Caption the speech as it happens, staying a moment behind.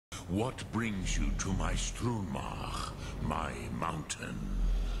What brings you to my Strunmach, my mountain?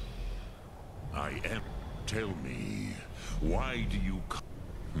 I am... Tell me, why do you come?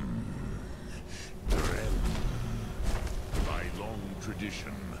 Drem. By long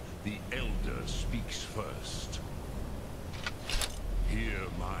tradition, the Elder speaks first. Hear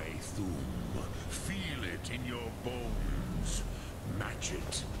my thum. Feel it in your bones. Match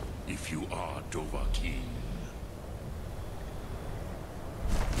it, if you are Dovahkiin.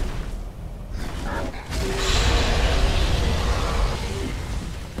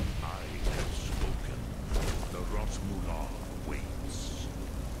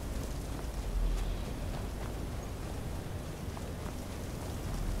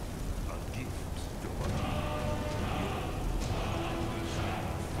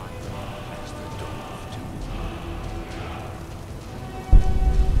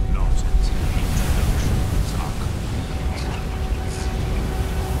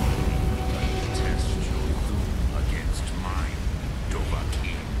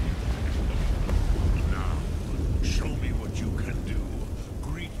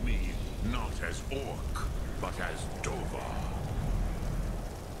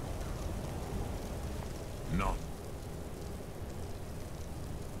 Not.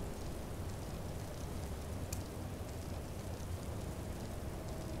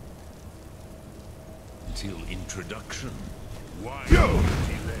 Until introduction. Why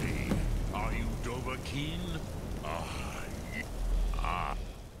delay? Are you Dovahkiin?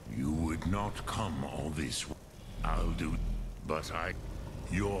 You would not come all this way. I'll do, but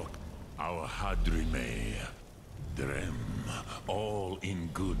you're our Hadrime. Drem, all in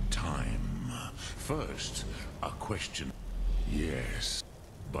good time. First, a question. Yes,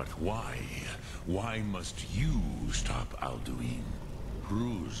 but why? Why must you stop Alduin?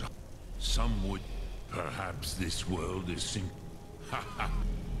 Cruz. Some would... Perhaps this world is sink... Ha ha!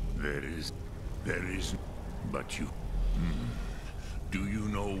 There is... But you... Do you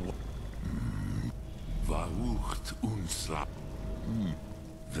know what... Varucht unsla...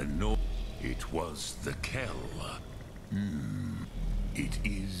 The no... It was the Kell. It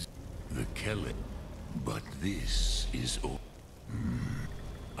is the Kell. But this is all...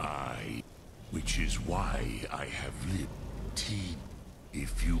 Which is why I have lived.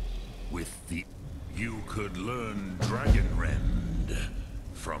 If you... With the... You could learn Dragonrend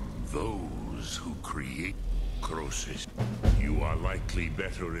from those who create Crosis. You are likely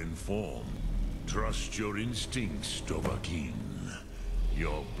better informed. Trust your instincts, Dovahkiin.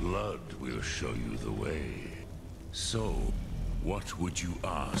 Your blood will show you the way. So, what would you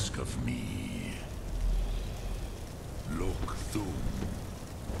ask of me? Look thum.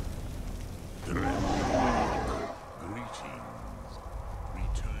 Greetings.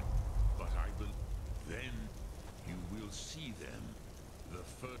 Return. But I will... Then you will see them. The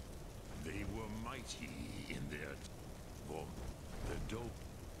first... They were mighty in their... The dope...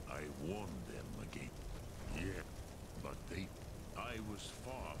 I warned them again. Yeah, but they... I was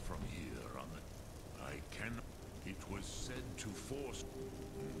far from here on the... I cannot... It was said to force...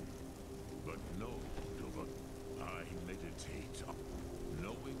 But no, Dova... I meditate on...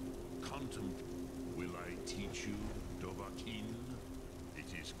 Knowing, contemplate... Will I teach you, Dovahkiin?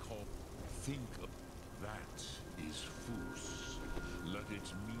 It is called... Think of... That is Fus. Let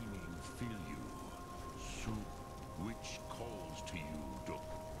its meaning fill you. Su... Which calls to you, Do...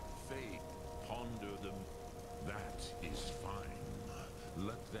 Faith. Ponder them. That is fine.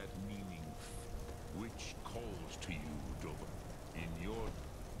 Let that meaning... Which calls to you, Dova. In your...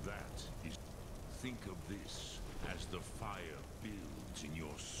 That is... Think of this as the fire builds in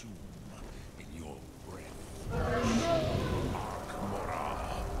your sum, in your breath. Ark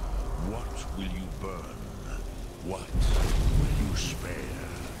Morah, what will you burn? What will you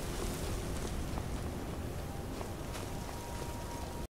spare?